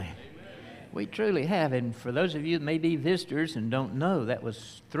We truly have. And for those of you that may be visitors and don't know, that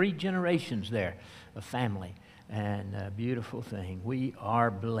was 3 generations there of family. And a beautiful thing. We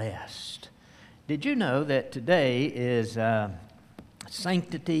are blessed. Did you know that today is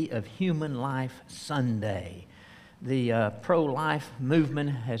Sanctity of Human Life Sunday? The pro-life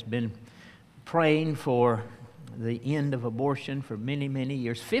movement has been praying for the end of abortion for many, many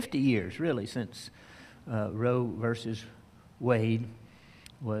years. 50 years, really, since Roe versus Wade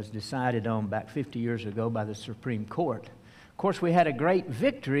was decided on back 50 years ago by the Supreme Court. Of course, we had a great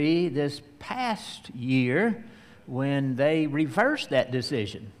victory this past year when they reversed that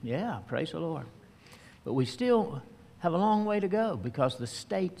decision. Yeah, praise the Lord. But we still have a long way to go because the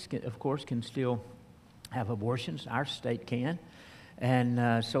states, of course, can still have abortions. Our state can.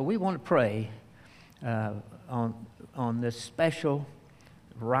 And so we want to pray on this special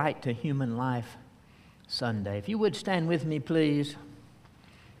Right to Human Life Sunday. If you would stand with me, please.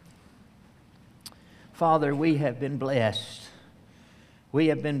 Father, we have been blessed. We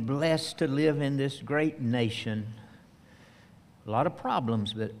have been blessed to live in this great nation. A lot of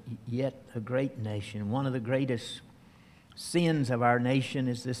problems, but yet a great nation. One of the greatest sins of our nation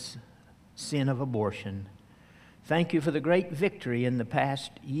is this sin of abortion. Thank you for the great victory in the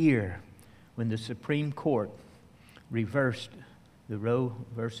past year when the Supreme Court reversed the Roe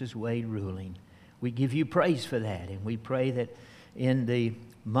versus Wade ruling. We give you praise for that, and we pray that in the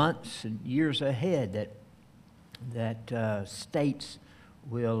months and years ahead that states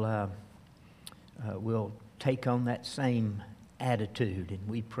will take on that same attitude. And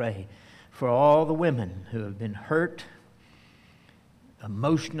we pray for all the women who have been hurt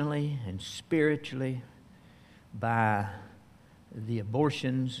emotionally and spiritually by the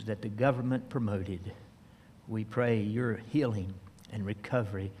abortions that the government promoted. We pray your healing and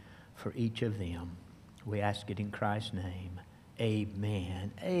recovery for each of them. We ask it in Christ's name.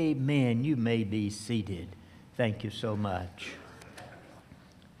 Amen. Amen. You may be seated. Thank you so much.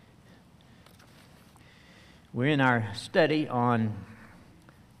 We're in our study on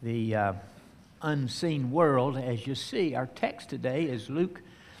the unseen world. As you see, our text today is Luke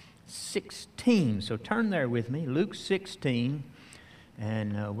 16. So turn there with me, Luke 16.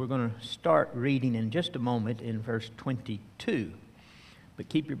 And we're going to start reading in just a moment in verse 22. But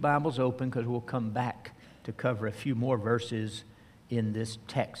keep your Bibles open because we'll come back to cover a few more verses in this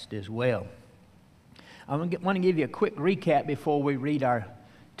text as well. I want to give you a quick recap before we read our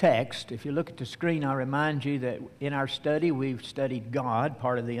text. If you look at the screen, I'll remind you that in our study, we've studied God,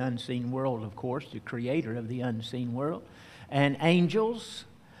 part of the unseen world, of course, the creator of the unseen world, and angels,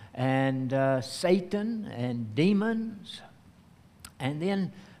 and Satan, and demons. And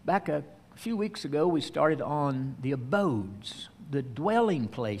then back a few weeks ago, we started on the abodes, the dwelling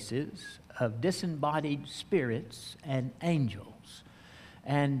places of disembodied spirits and angels.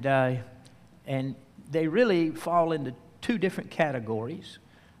 And they really fall into 2 different categories,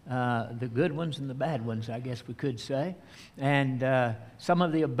 the good ones and the bad ones, I guess we could say. And some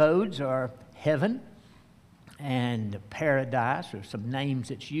of the abodes are heaven and paradise, or some names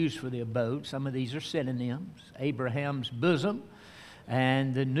that's used for the abode. Some of these are synonyms: Abraham's bosom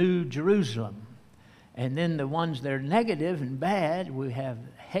and the New Jerusalem. And then the ones that are negative and bad, we have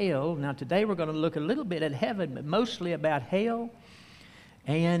hell. Now today we're going to look a little bit at heaven, but mostly about hell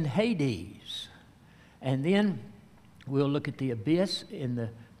and Hades. And then we'll look at the abyss in the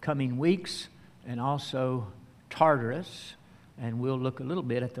coming weeks, and also Tartarus, and we'll look a little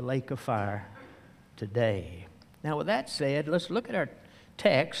bit at the lake of fire today. Now with that said, let's look at our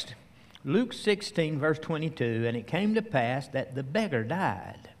text. Luke 16, verse 22, and it came to pass that the beggar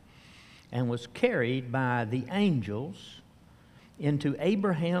died and was carried by the angels into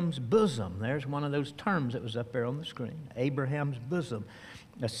Abraham's bosom. There's one of those terms that was up there on the screen, Abraham's bosom,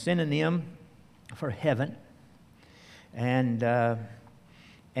 a synonym for heaven. And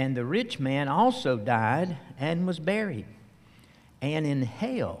the rich man also died and was buried. And in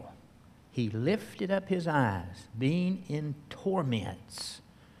hell he lifted up his eyes, being in torments.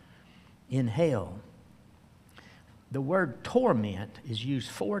 In hell. The word torment is used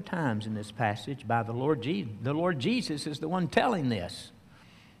 4 times in this passage by the Lord Jesus. The Lord Jesus is the one telling this.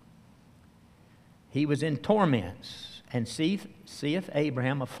 He was in torments, and seeth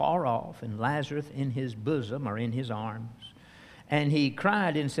Abraham afar off, and Lazarus in his bosom, or in his arms. And he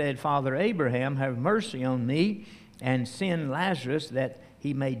cried and said, Father Abraham, have mercy on me, and send Lazarus that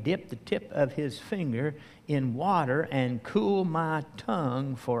he may dip the tip of his finger in water and cool my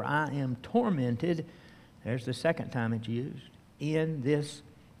tongue, for I am tormented. There's the second time it's used. In this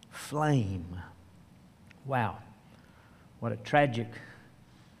flame. Wow. What a tragic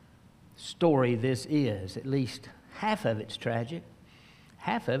story this is. At least half of it's tragic.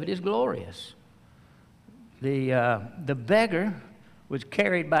 half of it is glorious. The beggar was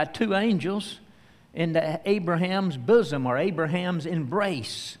carried by two angels into Abraham's bosom, or Abraham's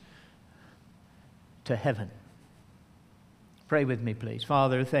embrace, to heaven. Pray with me, please.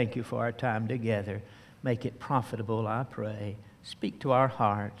 Father, thank you for our time together. Make it profitable, I pray. Speak to our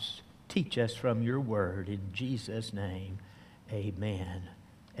hearts. Teach us from your word. In Jesus' name, amen.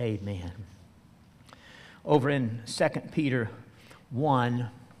 Amen. Over in 2 Peter 1,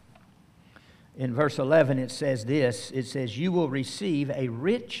 in verse 11, it says this. It says, you will receive a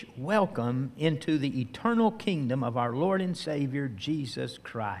rich welcome into the eternal kingdom of our Lord and Savior, Jesus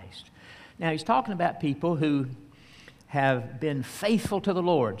Christ. Now, he's talking about people who have been faithful to the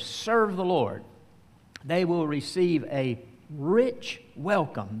Lord, serve the Lord. They will receive a rich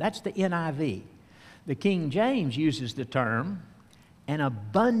welcome. That's the NIV. The King James uses the term, an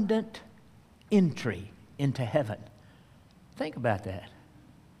abundant entry into heaven. Think about that.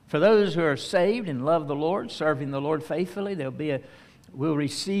 For those who are saved and love the Lord, serving the Lord faithfully, will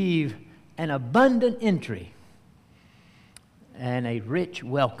receive an abundant entry and a rich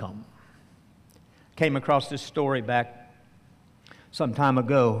welcome. Came across this story back some time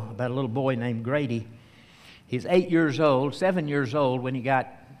ago about a little boy named Grady. He's 7 years old when he got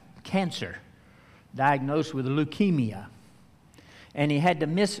cancer, diagnosed with leukemia. And he had to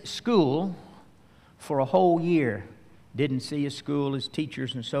miss school for a whole year. Didn't see his school, his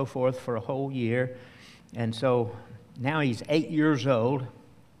teachers and so forth for a whole year. And so now he's 8 years old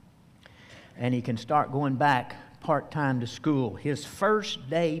and he can start going back part-time to school. His first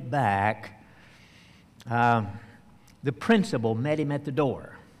day back, the principal met him at the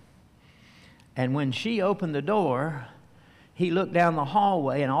door. And when she opened the door, he looked down the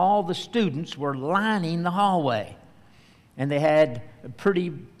hallway and all the students were lining the hallway. And they had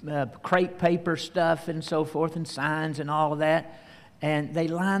pretty crepe paper stuff and so forth and signs and all of that. And they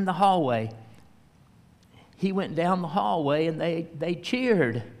lined the hallway. He went down the hallway and they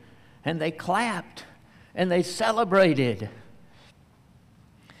cheered and they clapped and they celebrated.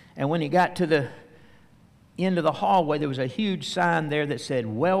 And when he got to the end of the hallway, there was a huge sign there that said,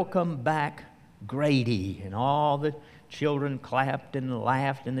 "Welcome back, Grady." And all the children clapped and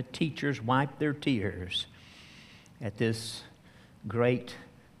laughed and the teachers wiped their tears at this great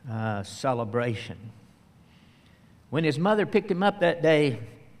celebration. When his mother picked him up that day,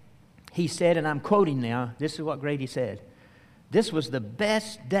 he said, and I'm quoting now, this is what Grady said, "This was the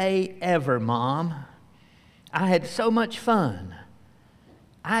best day ever, Mom. I had so much fun.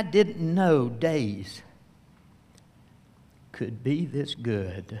 I didn't know days could be this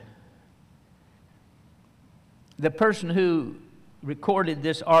good." The person who recorded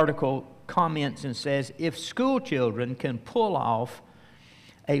this article comments and says, if school children can pull off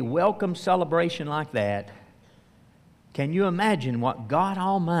a welcome celebration like that, can you imagine what God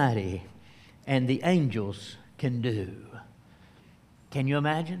Almighty and the angels can do? Can you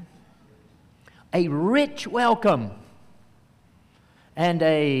imagine? A rich welcome and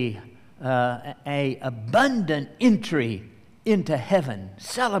a abundant entry into heaven,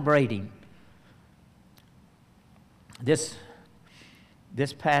 celebrating. This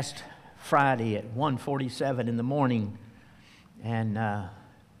past Friday at 1:47 in the morning, and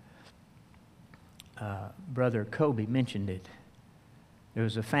Brother Kobe mentioned it. There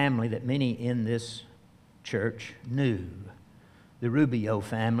was a family that many in this church knew, the Rubio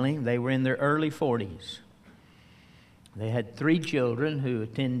family. They were in their early 40s. They had 3 children who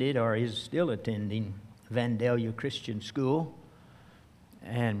attended or is still attending Vandalia Christian School,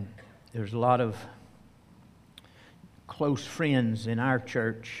 and there's a lot of close friends in our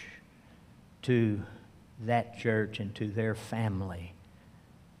church to that church and to their family.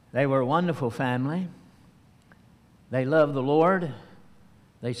 They were a wonderful family. They loved the Lord.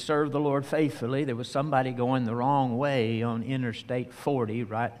 They served the Lord faithfully. There was somebody going the wrong way on Interstate 40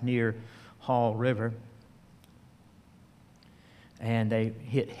 right near Hall River, and they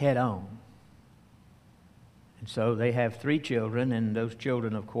hit head on. And so they have 3 children, and those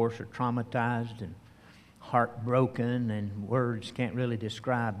children, of course, are traumatized and heartbroken, and words can't really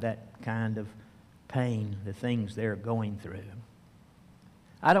describe that kind of pain, the things they're going through.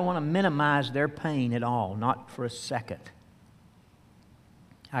 I don't want to minimize their pain at all, not for a second.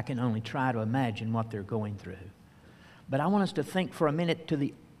 I can only try to imagine what they're going through. But I want us to think for a minute to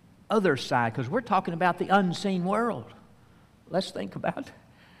the other side, because we're talking about the unseen world. Let's think about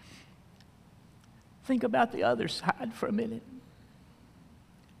the other side for a minute.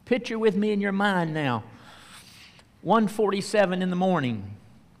 Picture with me in your mind now, 1:47 in the morning,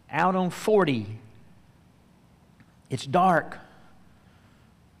 out on 40. It's dark.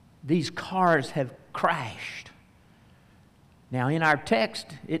 These cars have crashed. Now, in our text,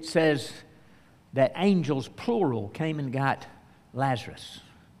 it says that angels, plural, came and got Lazarus.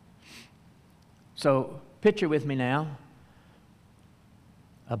 So, picture with me now,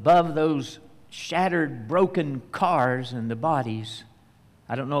 above those shattered, broken cars and the bodies,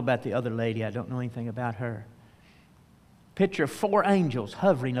 I don't know about the other lady, I don't know anything about her. Picture 4 angels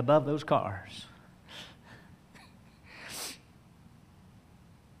hovering above those cars.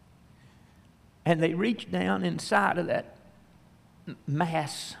 And they reach down inside of that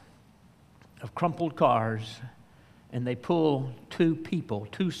mass of crumpled cars, and they pull 2 people,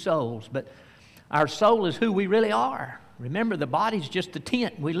 2 souls. But our soul is who we really are. Remember, the body's just the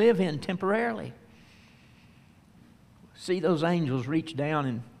tent we live in temporarily. See those angels reach down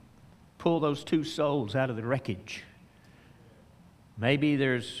and pull those 2 souls out of the wreckage. Maybe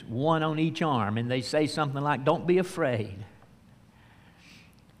there's 1 on each arm, and they say something like, "Don't be afraid.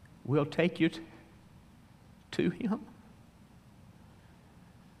 We'll take you to Him."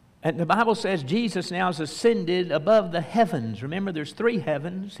 And the Bible says Jesus now has ascended above the heavens. Remember, there's 3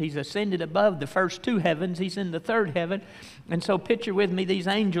 heavens. He's ascended above the first 2 heavens. He's in the 3rd heaven. And so picture with me, these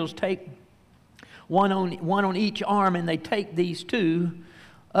angels take one on each arm, and they take these 2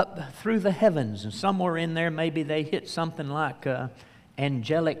 up through the heavens. And somewhere in there, maybe they hit something like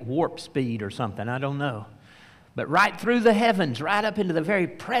angelic warp speed or something. I don't know. But right through the heavens, right up into the very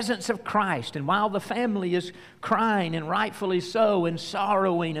presence of Christ. And while the family is crying, and rightfully so, and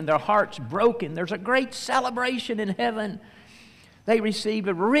sorrowing, and their hearts broken, there's a great celebration in heaven. They receive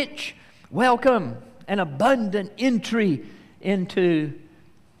a rich welcome, an abundant entry into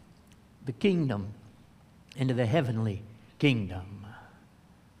the kingdom, into the heavenly kingdom.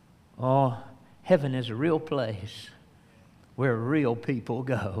 Oh, heaven is a real place where real people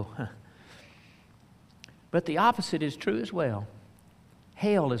go. But the opposite is true as well.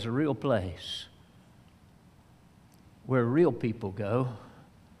 Hell is a real place where real people go.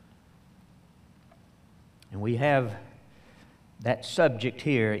 And we have that subject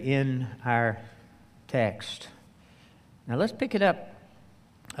here in our text. Now let's pick it up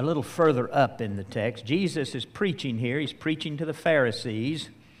a little further up in the text. Jesus is preaching here. He's preaching to the Pharisees.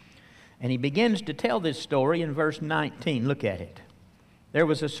 And he begins to tell this story in verse 19. Look at it. "There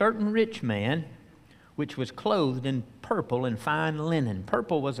was a certain rich man which was clothed in purple and fine linen."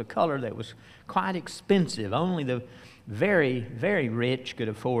 Purple was a color that was quite expensive. Only the very, very rich could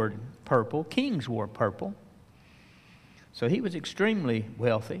afford purple. Kings wore purple. So he was extremely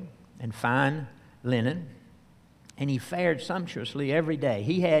wealthy, and fine linen. And he fared sumptuously every day.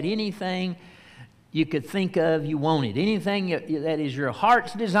 He had anything you could think of you wanted. Anything that is your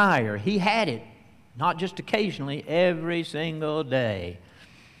heart's desire, he had it. Not just occasionally, every single day.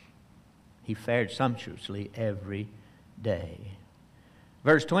 He fared sumptuously every day.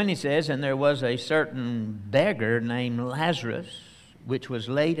 Verse 20 says, "And there was a certain beggar named Lazarus, which was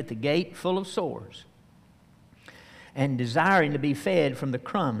laid at the gate full of sores, and desiring to be fed from the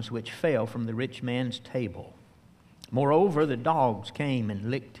crumbs which fell from the rich man's table. Moreover, the dogs came and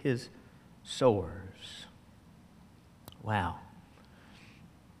licked his sores." Wow.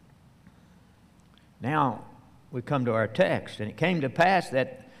 Now we come to our text. "And it came to pass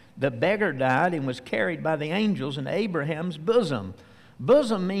that the beggar died and was carried by the angels into Abraham's bosom."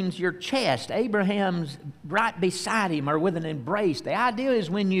 Bosom means your chest. Abraham's right beside him, or with an embrace. The idea is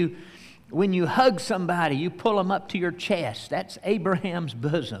when you hug somebody, you pull them up to your chest. That's Abraham's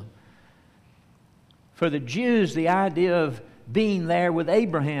bosom. For the Jews, the idea of being there with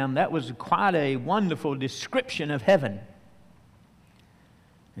Abraham, that was quite a wonderful description of heaven.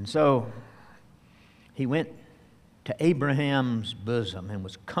 And so he went to Abraham's bosom and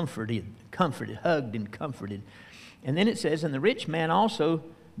was comforted, hugged and comforted. And then it says, "And the rich man also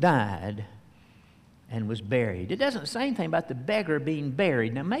died and was buried." It doesn't say anything about the beggar being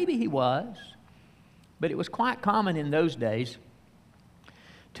buried. Now maybe he was, but it was quite common in those days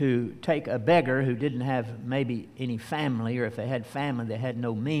to take a beggar who didn't have maybe any family, or if they had family, they had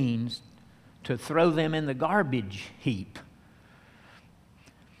no means, to throw them in the garbage heap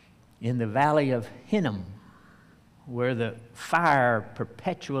in the valley of Hinnom, where the fire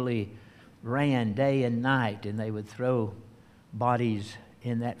perpetually ran day and night, and they would throw bodies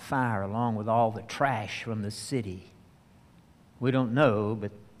in that fire along with all the trash from the city. We don't know,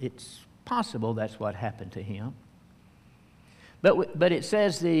 but it's possible that's what happened to him. But it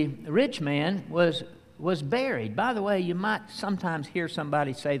says the rich man was buried. By the way, you might sometimes hear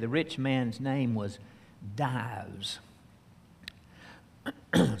somebody say the rich man's name was Dives.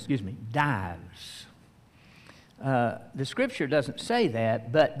 Excuse me, Dives. The scripture doesn't say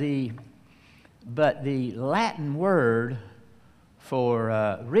that, but the Latin word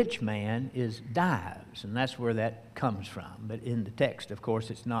for rich man is Dives, and that's where that comes from. But in the text, of course,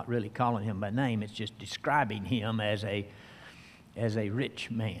 it's not really calling him by name. It's just describing him as a rich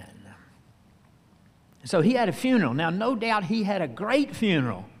man. So he had a funeral. Now, no doubt he had a great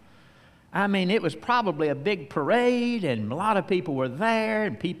funeral. I mean, it was probably a big parade, and a lot of people were there,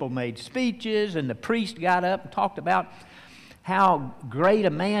 and people made speeches, and the priest got up and talked about how great a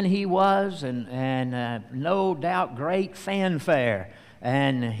man he was, and no doubt great fanfare.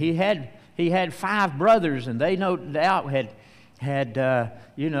 And he had 5 brothers, and they no doubt had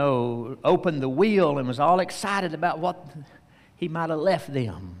opened the wheel and was all excited about what he might have left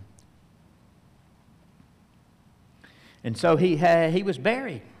them. And so he was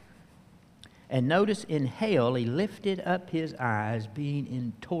buried. And notice in hell he lifted up his eyes, being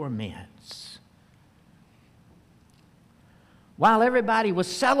in torments. While everybody was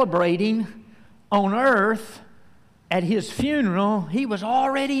celebrating on earth at his funeral, he was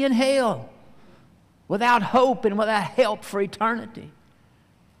already in hell, without hope and without help for eternity.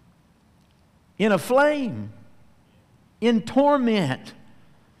 In a flame, in torment.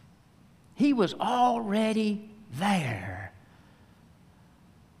 He was already there.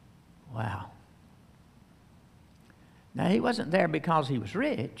 Wow. Now, he wasn't there because he was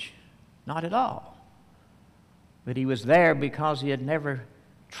rich, not at all. But he was there because he had never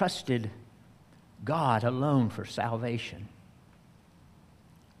trusted God alone for salvation.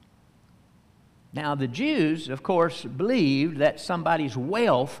 Now, the Jews, of course, believed that somebody's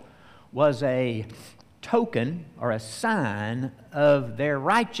wealth was a token or a sign of their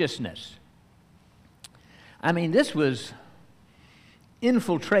righteousness. I mean, this was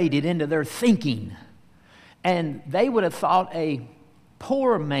infiltrated into their thinking. And they would have thought a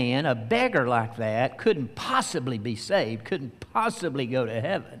poor man, a beggar like that, couldn't possibly be saved, couldn't possibly go to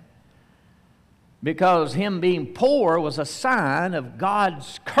heaven. Because him being poor was a sign of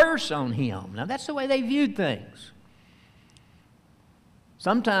God's curse on him. Now, that's the way they viewed things.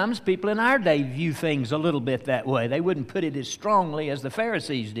 Sometimes people in our day view things a little bit that way. They wouldn't put it as strongly as the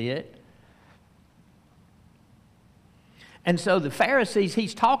Pharisees did. And so the Pharisees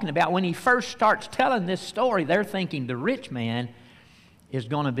he's talking about, when he first starts telling this story, they're thinking the rich man is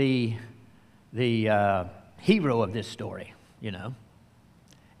going to be the hero of this story, you know.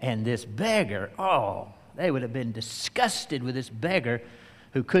 And this beggar, they would have been disgusted with this beggar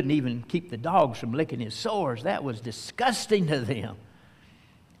who couldn't even keep the dogs from licking his sores. That was disgusting to them.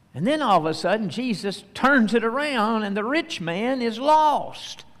 And then all of a sudden, Jesus turns it around and the rich man is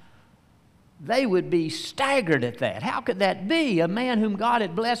lost. They would be staggered at that. How could that be? A man whom God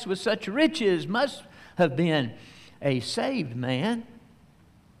had blessed with such riches must have been a saved man.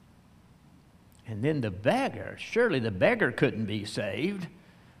 And then the beggar, surely the beggar couldn't be saved,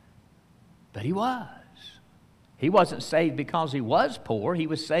 but he was. He wasn't saved because he was poor. He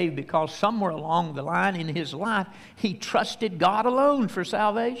was saved because somewhere along the line in his life, he trusted God alone for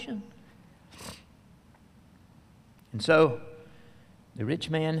salvation. And so the rich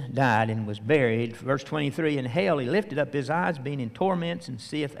man died and was buried. Verse 23, in hell he lifted up his eyes, being in torments, and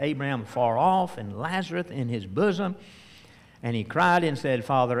seeth Abraham far off, and Lazarus in his bosom. And he cried and said,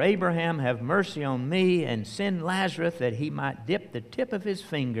 Father Abraham, have mercy on me, and send Lazarus that he might dip the tip of his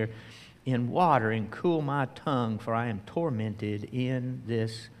finger in water and cool my tongue, for I am tormented in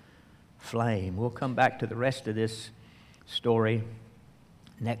this flame. We'll come back to the rest of this story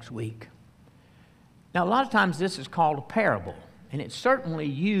next week. Now, a lot of times this is called a parable, and it's certainly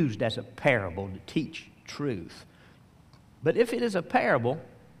used as a parable to teach truth. But if it is a parable,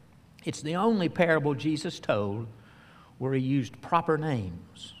 it's the only parable Jesus told where he used proper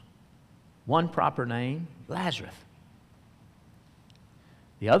names. One proper name, Lazarus.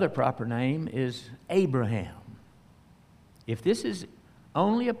 The other proper name is Abraham. If this is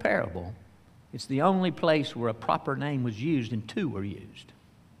only a parable, it's the only place where a proper name was used and 2 were used.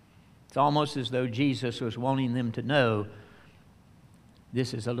 It's almost as though Jesus was wanting them to know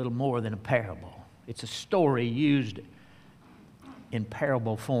this is a little more than a parable. It's a story used in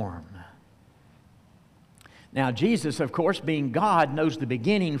parable form. Now, Jesus, of course, being God, knows the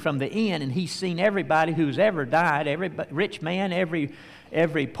beginning from the end, and he's seen everybody who's ever died, every rich man,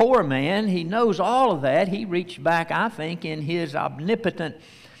 every poor man. He knows all of that. He reached back, I think, in his omnipotent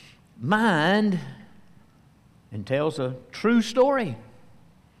mind and tells a true story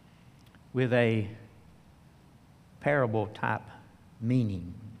with a parable-type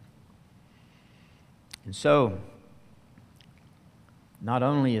meaning. And so, not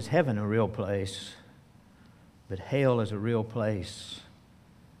only is heaven a real place, but hell is a real place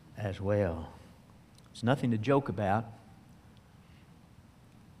as well. It's nothing to joke about.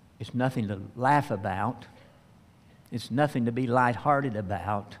 It's nothing to laugh about. It's nothing to be lighthearted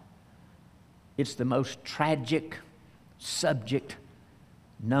about. It's the most tragic subject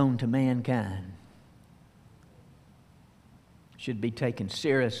known to mankind. Should be taken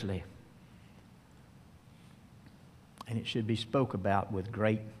seriously. And it should be spoke about with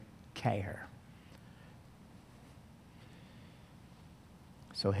great care.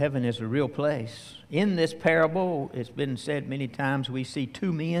 So heaven is a real place. In this parable, it's been said many times, we see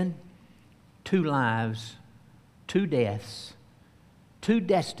two men, two lives, two deaths, two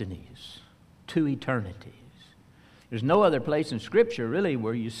destinies, two eternities. There's no other place in Scripture really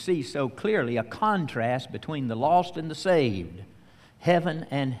where you see so clearly a contrast between the lost and the saved, heaven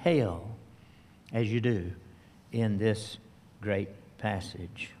and hell, as you do in this great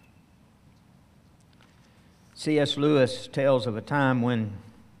passage. C.S. Lewis tells of a time when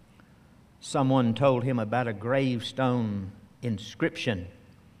someone told him about a gravestone inscription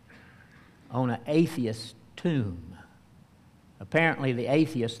on an atheist tomb. Apparently the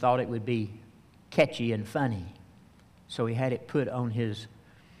atheist thought it would be catchy and funny, so he had it put on his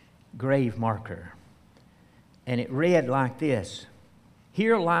grave marker. And it read like this: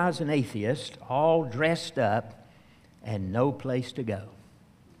 "Here lies an atheist, all dressed up, and no place to go."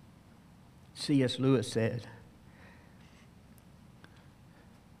 C.S. Lewis said,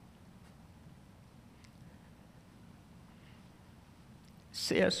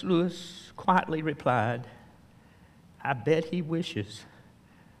 C.S. Lewis quietly replied, "I bet he wishes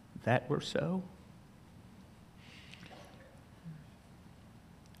that were so."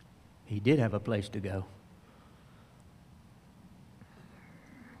 He did have a place to go.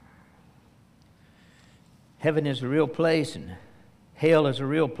 Heaven is a real place, and hell is a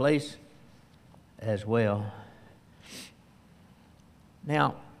real place as well.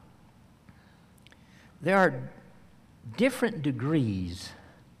 Now, there are different degrees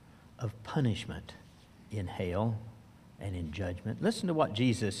of punishment in hell and in judgment. Listen to what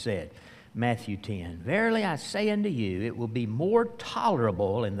Jesus said, Matthew 10. "Verily I say unto you, it will be more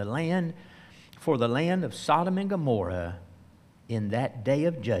tolerable in the land for the land of Sodom and Gomorrah in that day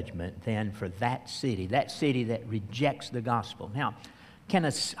of judgment than for that city that rejects the gospel." Now, can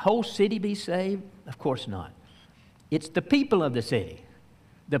a whole city be saved? Of course not. It's the people of the city.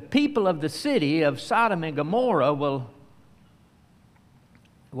 The people of the city of Sodom and Gomorrah will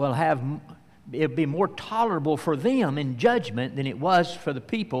have, it'll be more tolerable for them in judgment than it was for the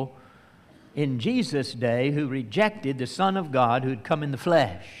people in Jesus' day who rejected the Son of God who had come in the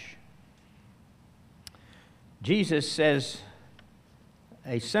flesh. Jesus says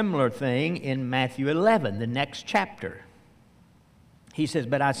a similar thing in Matthew 11, the next chapter. He says,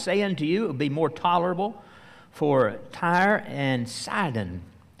 "But I say unto you, it will be more tolerable for Tyre and Sidon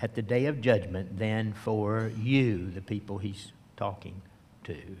at the day of judgment than for you," the people he's talking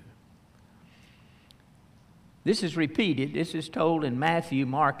to. This is repeated. This is told in Matthew,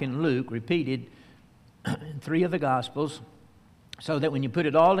 Mark, and Luke, repeated in 3 of the Gospels, so that when you put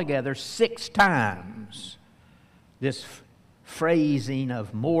it all together, 6 times this phrasing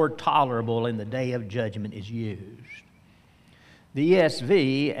of more tolerable in the day of judgment is used. The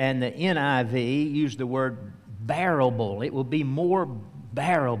ESV and the NIV use the word bearable. It will be more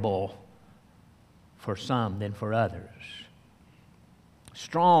bearable for some than for others.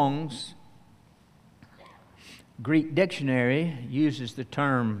 Strong's Greek dictionary uses the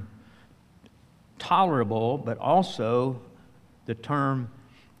term tolerable, but also the term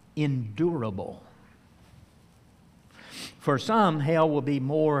endurable. For some, hell will be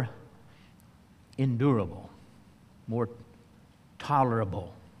more endurable, more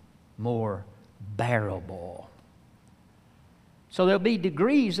tolerable, more bearable. So there'll be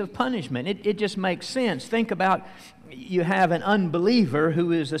degrees of punishment. It just makes sense. Think about, you have an unbeliever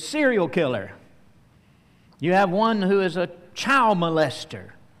who is a serial killer. You have one who is a child molester.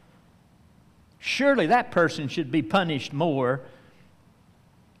 Surely that person should be punished more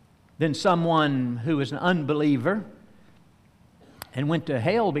than someone who is an unbeliever and went to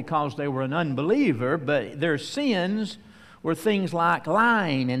hell because they were an unbeliever, but their sins were things like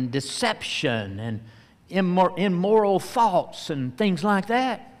lying and deception and immoral thoughts and things like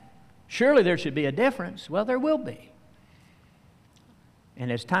that. Surely there should be a difference. Well, there will be.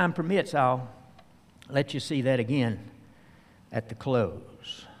 And as time permits, I'll let you see that again at the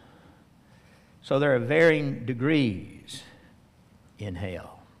close. So there are varying degrees in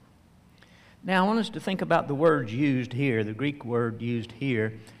hell. Now I want us to think about the words used here, the Greek word used here.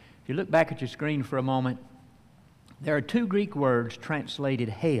 If you look back at your screen for a moment, there are 2 Greek words translated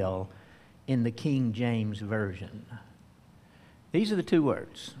hell in the King James Version. These are the 2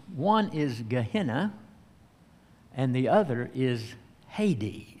 words. One is Gehenna, and the other is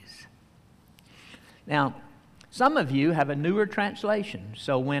Hades. Now, Some of you have a newer translation.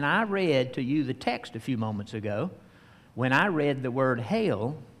 So when I read to you the text a few moments ago, when I read the word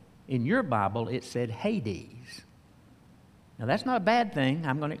hell in your Bible, it said Hades. Now that's not a bad thing.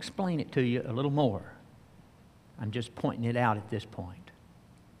 I'm going to explain it to you a little more. I'm just pointing it out at this point.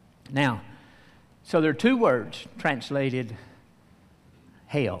 Now, so there are two words translated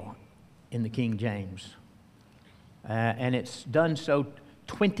hell in the King James. And it's done so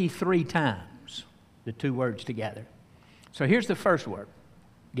 23 times, the two words together. So here's the first word,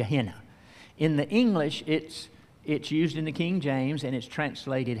 Gehenna. In the English, it's used in the King James, and it's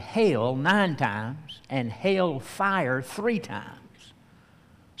translated hell 9 times and hell fire 3 times.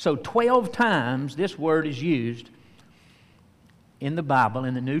 So 12 times this word is used in the Bible,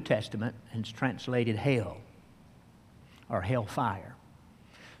 in the New Testament, and it's translated hell or hellfire.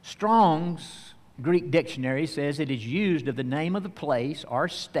 Strong's Greek dictionary says it is used of the name of the place or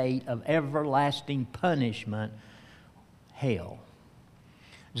state of everlasting punishment, hell.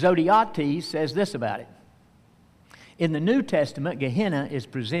 Zodhiates says this about it. In the New Testament, Gehenna is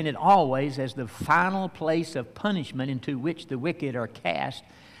presented always as the final place of punishment into which the wicked are cast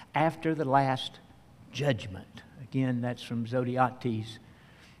after the last judgment. Again, that's from Zodhiates'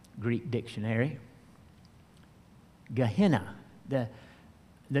 Greek dictionary. Gehenna, the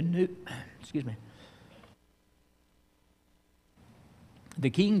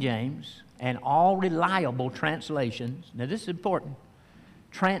King James and all reliable translations, now this is important,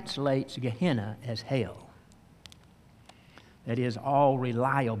 translates Gehenna as hell. That is, all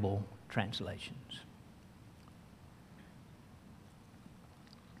reliable translations.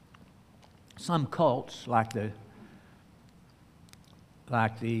 Some cults, like the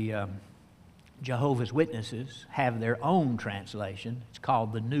Jehovah's Witnesses, have their own translation. It's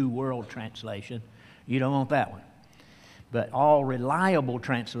called the New World Translation. You don't want that one. But all reliable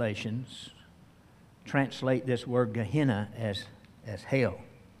translations translate this word Gehenna as hell.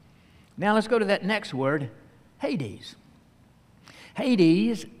 Now let's go to that next word, Hades.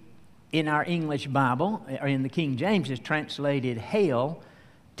 Hades, in our English Bible, or in the King James, is translated hell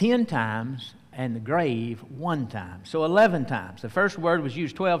 10 times and the grave 1 time. So 11 times. The first word was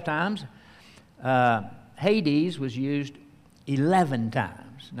used 12 times. Hades was used 11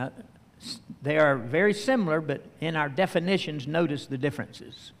 times. Now, they are very similar, but in our definitions, notice the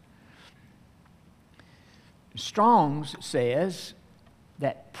differences. Strong's says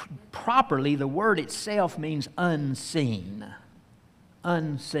that properly the word itself means unseen.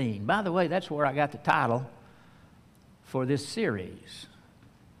 Unseen. By the way, that's where I got the title for this series,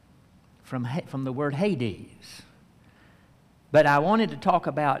 from the word Hades. But I wanted to talk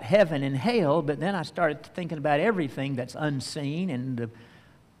about heaven and hell, but then I started thinking about everything that's unseen, and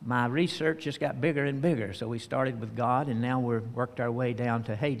my research just got bigger and bigger. So we started with God, and now we've worked our way down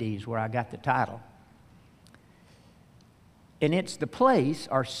to Hades, where I got the title. And it's the place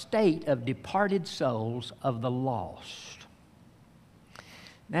or state of departed souls of the lost.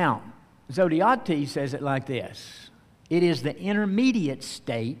 Now, Zodhiates says it like this. It is the intermediate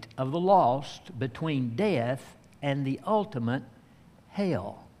state of the lost between death and the ultimate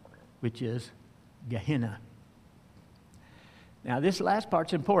hell, which is Gehenna. Now, this last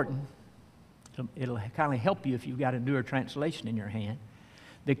part's important. It'll kind of help you if you've got a newer translation in your hand.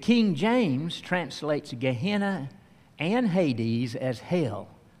 The King James translates Gehenna and Hades as hell.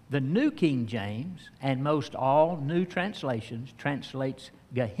 The New King James and most all new translations translates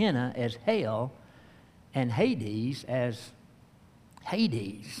Gehenna as hell and Hades as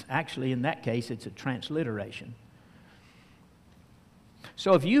Hades. Actually, in that case, it's a transliteration.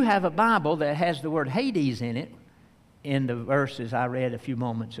 So if you have a Bible that has the word Hades in it, in the verses I read a few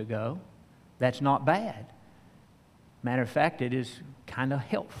moments ago, that's not bad. Matter of fact, it is kind of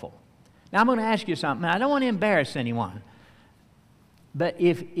helpful. Now, I'm going to ask you something. I don't want to embarrass anyone. But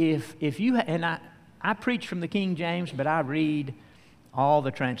if you, and I preach from the King James, but I read all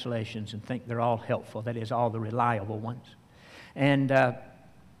the translations and think they're all helpful. That is, all the reliable ones. And but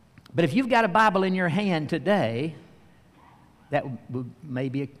if you've got a Bible in your hand today, that may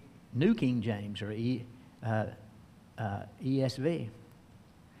be a New King James or ESV.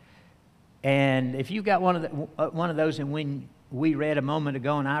 And if you've got one of those, and when we read a moment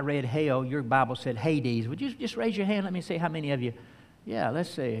ago and I read hell, your Bible said Hades, would you just raise your hand? Let me see how many of you. Yeah, let's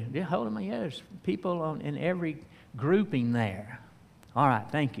see. Yeah, hold on. Yeah, there's people in every grouping there. All right,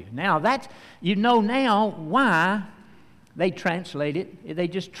 thank you. Now you know now why they translate it. They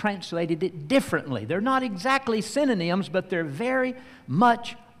just translated it differently. They're not exactly synonyms, but they're very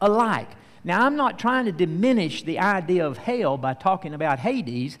much alike. Now, I'm not trying to diminish the idea of hell by talking about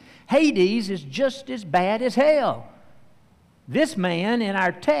Hades. Hades is just as bad as hell. This man in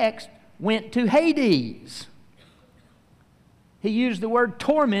our text went to Hades. He used the word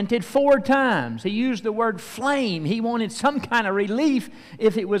tormented 4 times. He used the word flame. He wanted some kind of relief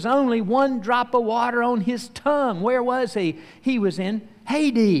if it was only one drop of water on his tongue. Where was he? He was in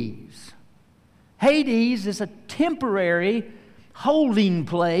Hades. Hades is a temporary holding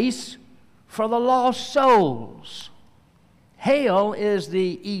place for the lost souls. Hell is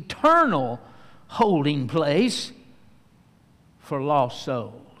the eternal holding place for lost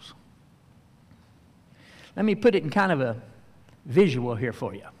souls. Let me put it in kind of a visual here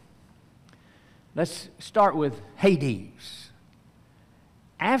for you. Let's start with Hades.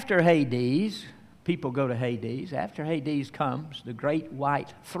 After Hades, people go to Hades. After Hades comes the great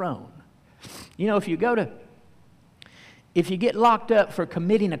white throne. You know, if you get locked up for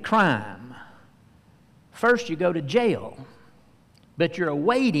committing a crime, first you go to jail, but you're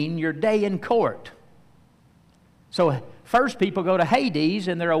awaiting your day in court. So first people go to Hades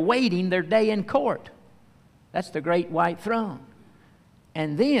and they're awaiting their day in court. That's the great white throne.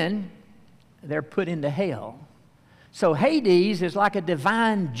 And then they're put into hell. So Hades is like a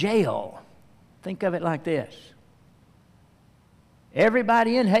divine jail. Think of it like this.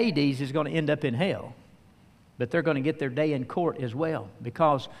 Everybody in Hades is going to end up in hell, but they're going to get their day in court as well,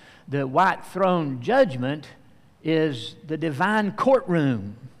 because the white throne judgment is the divine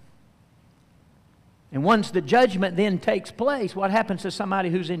courtroom. And once the judgment then takes place, what happens to somebody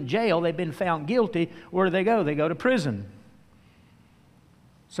who's in jail? They've been found guilty. Where do they go? They go to prison.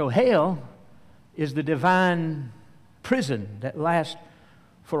 So hell is the divine prison that lasts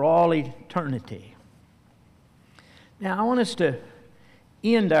for all eternity. Now, I want us to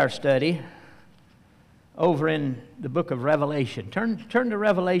end our study over in the book of Revelation. Turn to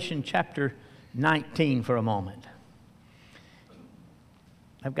Revelation chapter 19 for a moment.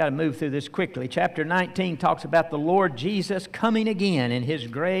 I've got to move through this quickly. Chapter 19 talks about the Lord Jesus coming again in His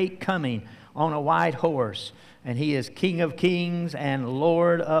great coming on a white horse. And He is King of kings and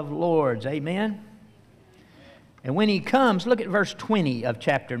Lord of lords. Amen? And when He comes, look at verse 20 of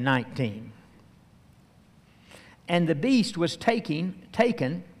chapter 19. And the beast was taken,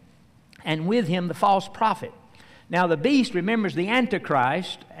 and with him the false prophet. Now the beast, remembers, the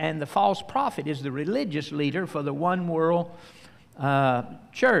Antichrist, and the false prophet is the religious leader for the one world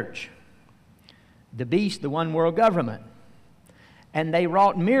church. The beast, the one world government. And they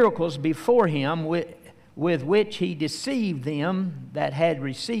wrought miracles before him with which he deceived them that had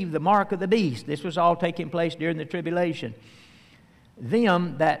received the mark of the beast. This was all taking place during the tribulation.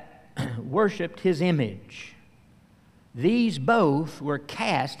 Them that worshipped his image. These both were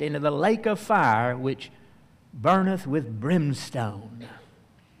cast into the lake of fire, which burneth with brimstone.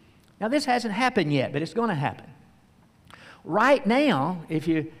 Now this hasn't happened yet, but it's going to happen. Right now, if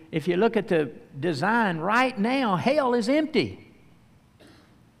you look at the design, right now, hell is empty.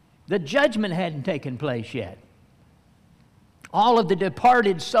 The judgment hadn't taken place yet. All of the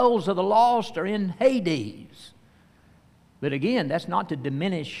departed souls of the lost are in Hades. But again, that's not to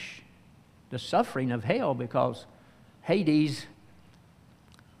diminish the suffering of hell, because Hades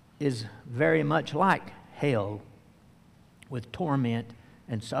is very much like hell with torment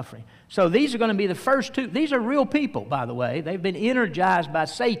and suffering. So these are going to be the first two. These are real people, by the way. They've been energized by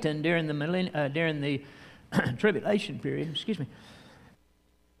Satan during the tribulation period. Excuse me.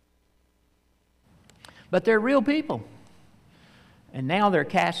 But they're real people. And now they're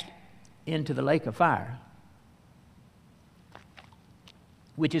cast into the lake of fire,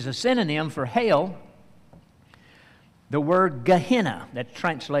 which is a synonym for hell. The word Gehenna, that's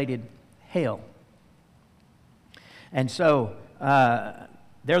translated hell. And so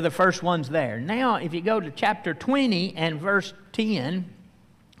they're the first ones there. Now, if you go to chapter 20 and verse 10,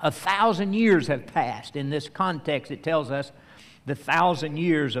 1,000 years have passed. In this context, it tells us the 1,000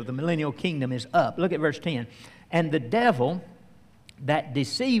 years of the millennial kingdom is up. Look at verse 10. And the devil that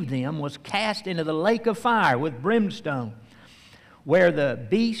deceived them was cast into the lake of fire with brimstone, where the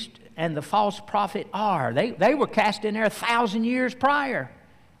beast and the false prophet are. They were cast in there 1,000 years prior.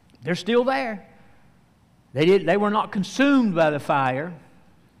 They're still there. They were not consumed by the fire.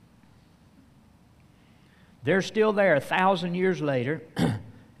 They're still there 1,000 years later.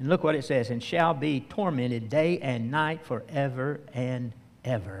 And look what it says, and shall be tormented day and night forever and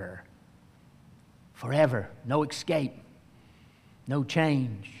ever. Forever. No escape. No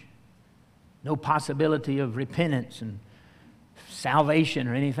change. No possibility of repentance and salvation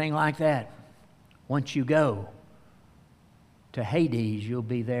or anything like that. Once you go to Hades, you'll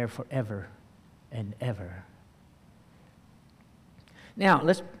be there forever and ever. Now,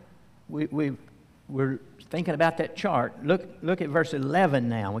 we're thinking about that chart. Look at verse 11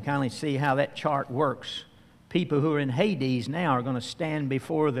 now. We kind of see how that chart works. People who are in Hades now are going to stand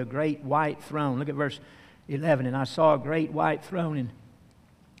before the great white throne. Look at verse 11, and I saw a great white throne, and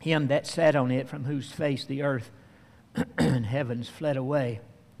him that sat on it, from whose face the earth and heavens fled away.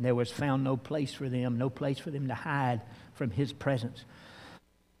 And there was found no place for them to hide from his presence.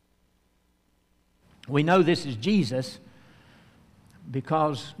 We know this is Jesus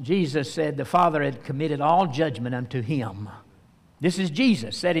because Jesus said the Father had committed all judgment unto him. This is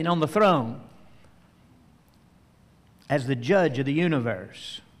Jesus sitting on the throne as the judge of the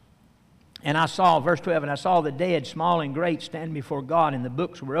universe. And I saw, verse 12, and I saw the dead, small and great, stand before God, and the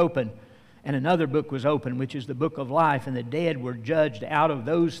books were open. And another book was open, which is the book of life, and the dead were judged out of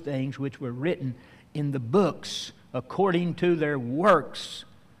those things which were written in the books according to their works.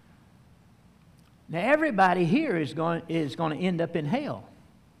 Now, everybody here is going to end up in hell.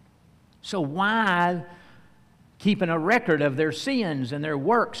 So why keeping a record of their sins and their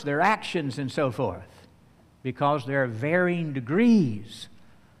works, their actions, and so forth? Because there are varying degrees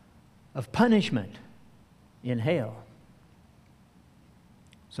of punishment in hell.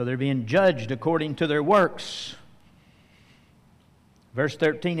 So they're being judged according to their works. Verse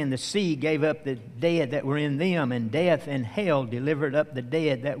 13, and the sea gave up the dead that were in them, and death and hell delivered up the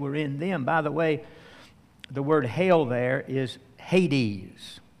dead that were in them. By the way, the word hell there is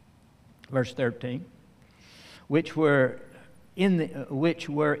Hades. Verse 13, which were in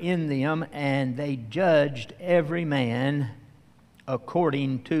them, and they judged every man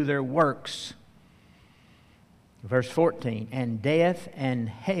according to their works. Verse 14, and death and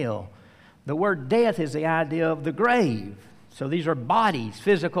hell. The word death is the idea of the grave. So these are bodies,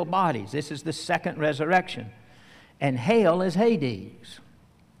 physical bodies. This is the second resurrection. And hell is Hades.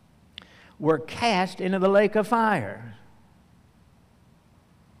 Were cast into the lake of fire.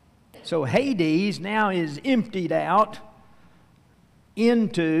 So Hades now is emptied out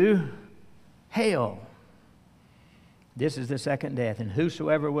into hell. This is the second death. And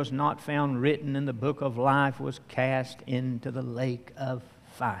whosoever was not found written in the book of life was cast into the lake of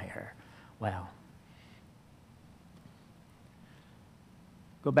fire. Wow.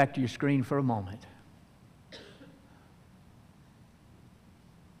 Go back to your screen for a moment.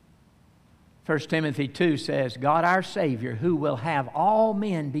 1 Timothy 2 says, God our Savior, who will have all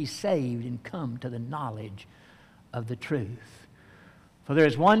men be saved and come to the knowledge of the truth. For there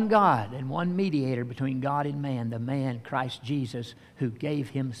is one God and one mediator between God and man, the man Christ Jesus, who gave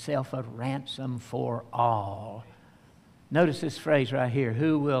himself a ransom for all. Notice this phrase right here,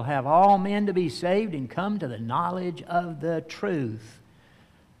 who will have all men to be saved and come to the knowledge of the truth.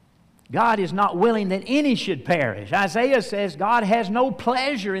 God is not willing that any should perish. Isaiah says God has no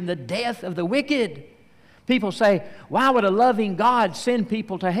pleasure in the death of the wicked. People say, why would a loving God send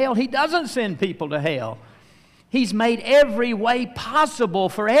people to hell? He doesn't send people to hell. He's made every way possible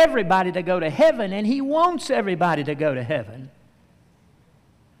for everybody to go to heaven, and He wants everybody to go to heaven.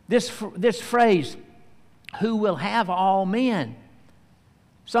 This phrase, who will have all men.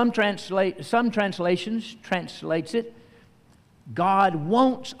 Some translations translates it, God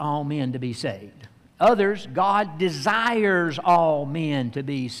wants all men to be saved. Others, God desires all men to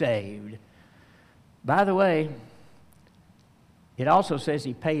be saved. By the way, it also says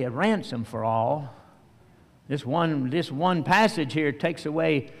He paid a ransom for all. This one passage here takes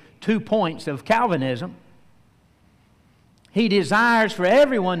away 2 points of Calvinism. He desires for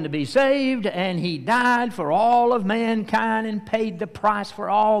everyone to be saved, and He died for all of mankind and paid the price for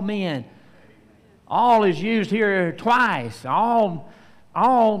all men. All is used here twice. All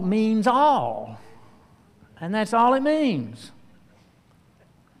means all. And that's all it means.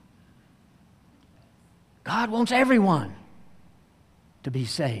 God wants everyone to be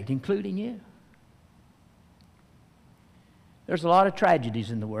saved, including you. There's a lot of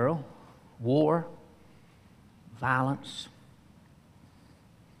tragedies in the world. War, violence,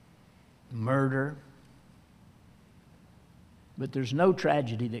 murder. But there's no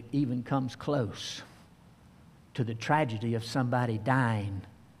tragedy that even comes close to the tragedy of somebody dying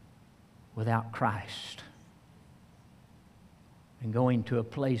without Christ and going to a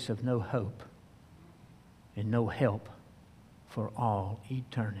place of no hope and no help for all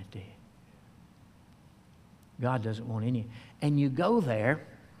eternity. God doesn't want any. And you go there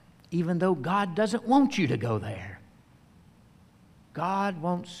even though God doesn't want you to go there. God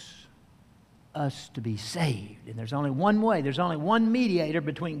wants us to be saved. And there's only one way. There's only one mediator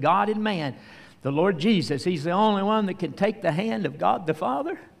between God and man, the Lord Jesus. He's the only one that can take the hand of God the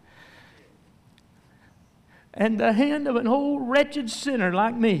Father and the hand of an old wretched sinner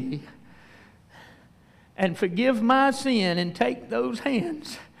like me and forgive my sin and take those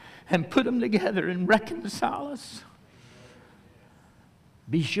hands and put them together and reconcile us.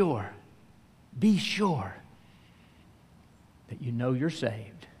 Be sure that you know you're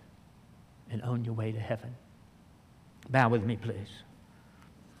saved and on your way to heaven. Bow with me, please.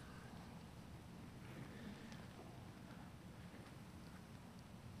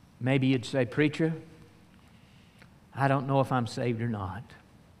 Maybe you'd say, "Preacher, I don't know if I'm saved or not."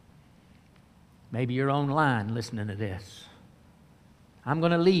 Maybe you're online listening to this. I'm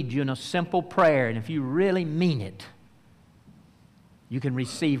going to lead you in a simple prayer, and if you really mean it, you can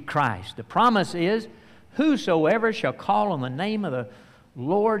receive Christ. The promise is, whosoever shall call on the name of the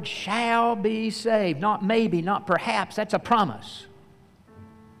Lord shall be saved. Not maybe, not perhaps. That's a promise.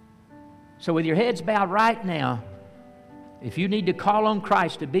 So with your heads bowed right now, if you need to call on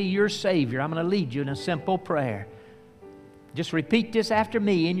Christ to be your Savior, I'm going to lead you in a simple prayer. Just repeat this after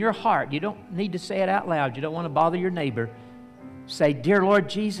me in your heart. You don't need to say it out loud. You don't want to bother your neighbor. Say, "Dear Lord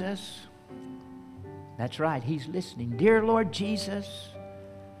Jesus." That's right, He's listening. "Dear Lord Jesus,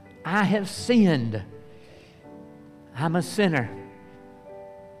 I have sinned. I'm a sinner,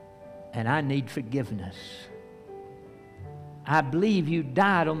 and I need forgiveness. I believe You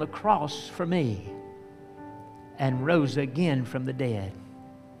died on the cross for me and rose again from the dead.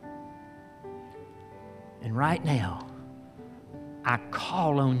 And right now, I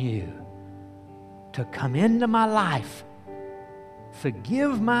call on You to come into my life,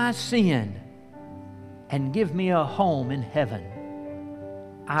 forgive my sin, and give me a home in heaven.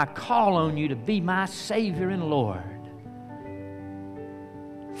 I call on You to be my Savior and Lord.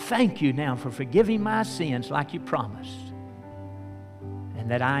 Thank You now for forgiving my sins like You promised,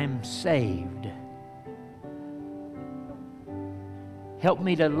 and that I am saved. Help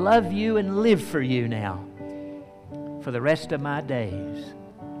me to love You and live for You now for the rest of my days."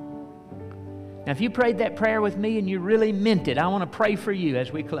 Now, if you prayed that prayer with me and you really meant it, I want to pray for you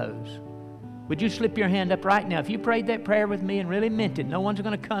as we close. Would you slip your hand up right now? If you prayed that prayer with me and really meant it, no one's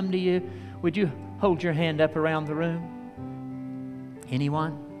going to come to you. Would you hold your hand up around the room?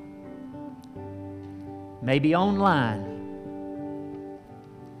 Anyone? Maybe online.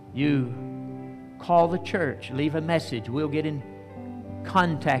 You call the church, leave a message. We'll get in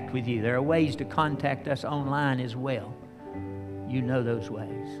contact with you. There are ways to contact us online as well. You know those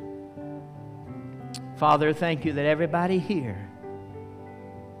ways. Father, thank You that everybody here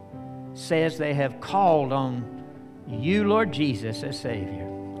says they have called on You, Lord Jesus, as Savior.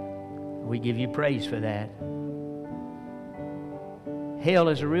 We give You praise for that. Hell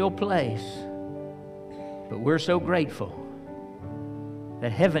is a real place, but we're so grateful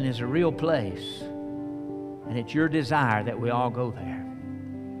that heaven is a real place, and it's Your desire that we all go there.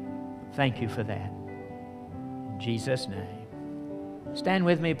 Thank You for that. In Jesus' name. Stand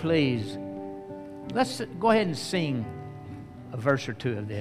with me, please. Let's go ahead and sing a verse or two of this.